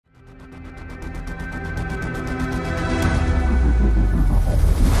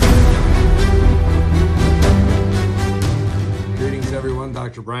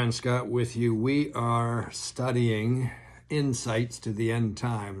Dr. Brian Scott with you. We are studying insights to the end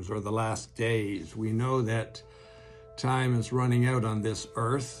times, or the last days. We know that time is running out on this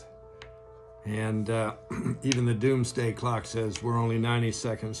earth, and even the doomsday clock says we're only 90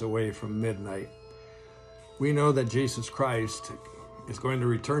 seconds away from midnight. We know that Jesus Christ is going to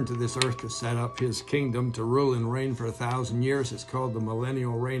return to this earth to set up his kingdom, to rule and reign for 1,000 years. It's called the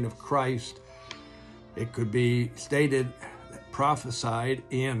millennial reign of Christ. It could be stated, prophesied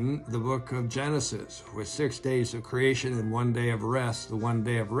in the book of Genesis, with 6 days of creation and 1 day of rest, the 1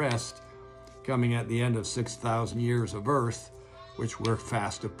 day of rest coming at the end of 6,000 years of earth, which we're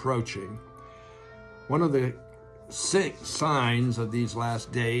fast approaching. One of the signs of these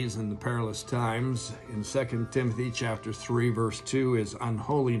last days and the perilous times in 2 Timothy chapter 3 verse 2 is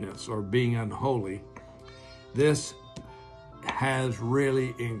unholiness, or being unholy. This has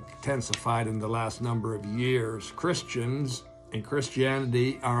really intensified in the last number of years. Christians and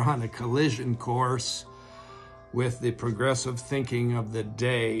Christianity are on a collision course with the progressive thinking of the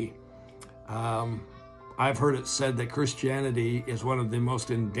day. I've heard it said that Christianity is one of the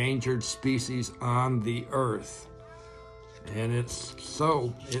most endangered species on the earth. And it's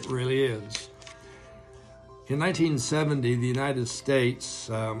so, it really is. In 1970, the United States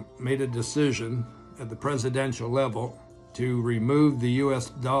made a decision at the presidential level to remove the US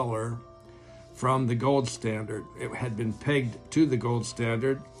dollar from the gold standard. It had been pegged to the gold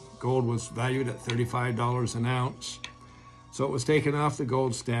standard. Gold was valued at $35 an ounce. So it was taken off the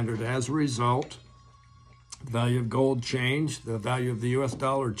gold standard. As a result, the value of gold changed, the value of the US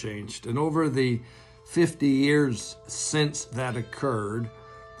dollar changed. And over the 50 years since that occurred,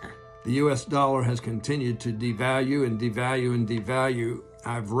 the US dollar has continued to devalue and devalue and devalue.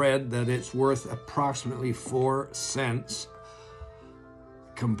 I've read that it's worth approximately 4 cents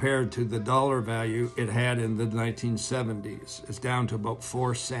compared to the dollar value it had in the 1970s. It's down to about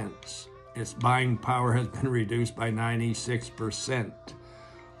 4 cents. Its buying power has been reduced by 96%.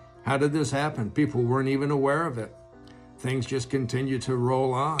 How did this happen? People weren't even aware of it. Things just continue to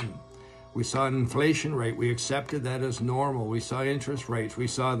roll on. We saw an inflation rate. We accepted that as normal. We saw interest rates. We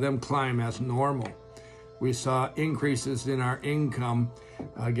saw them climb as normal. We saw increases in our income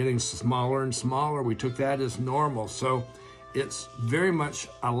getting smaller and smaller. We took that as normal. So it's very much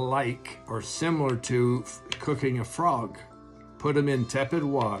alike or similar to cooking a frog. Put him in tepid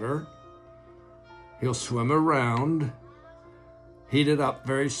water. He'll swim around. Heat it up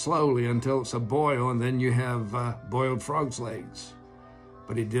very slowly until it's a boil, and then you have boiled frog's legs.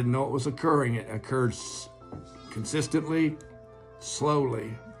 But he didn't know it was occurring. It occurred consistently,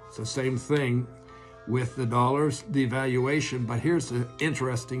 slowly. It's the same thing with the dollar's devaluation. But here's the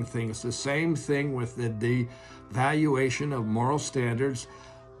interesting thing. It's the same thing with the devaluation of moral standards,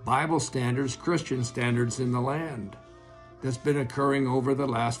 Bible standards, Christian standards in the land. That's been occurring over the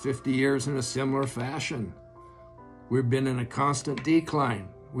last 50 years in a similar fashion. We've been in a constant decline.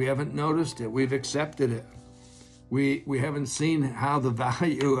 We haven't noticed it. We've accepted it. We haven't seen how the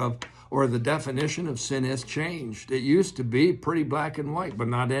value of, or the definition of sin has changed. It used to be pretty black and white, but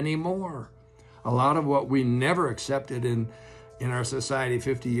not anymore. A lot of what we never accepted in our society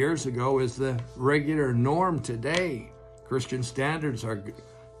 50 years ago is the regular norm today. Christian standards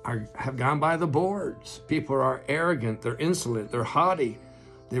have gone by the boards. People are arrogant, they're insolent, they're haughty.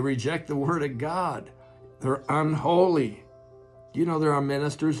 They reject the word of God. They're unholy. You know, there are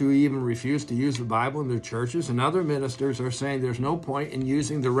ministers who even refuse to use the Bible in their churches, and other ministers are saying there's no point in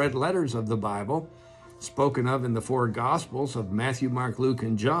using the red letters of the Bible, spoken of in the 4 Gospels of Matthew, Mark, Luke,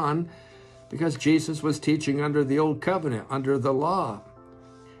 and John, because Jesus was teaching under the old covenant, under the law.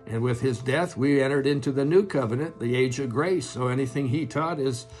 And with his death, we entered into the new covenant, the age of grace. So anything he taught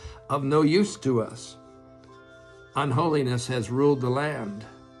is of no use to us. Unholiness has ruled the land,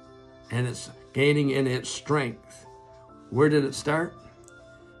 and it's gaining in its strength. Where did it start?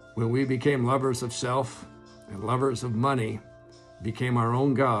 When we became lovers of self and lovers of money, became our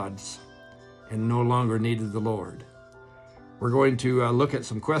own gods, and no longer needed the Lord. We're going to look at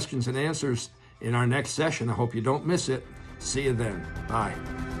some questions and answers in our next session. I hope you don't miss it. See you then. Bye.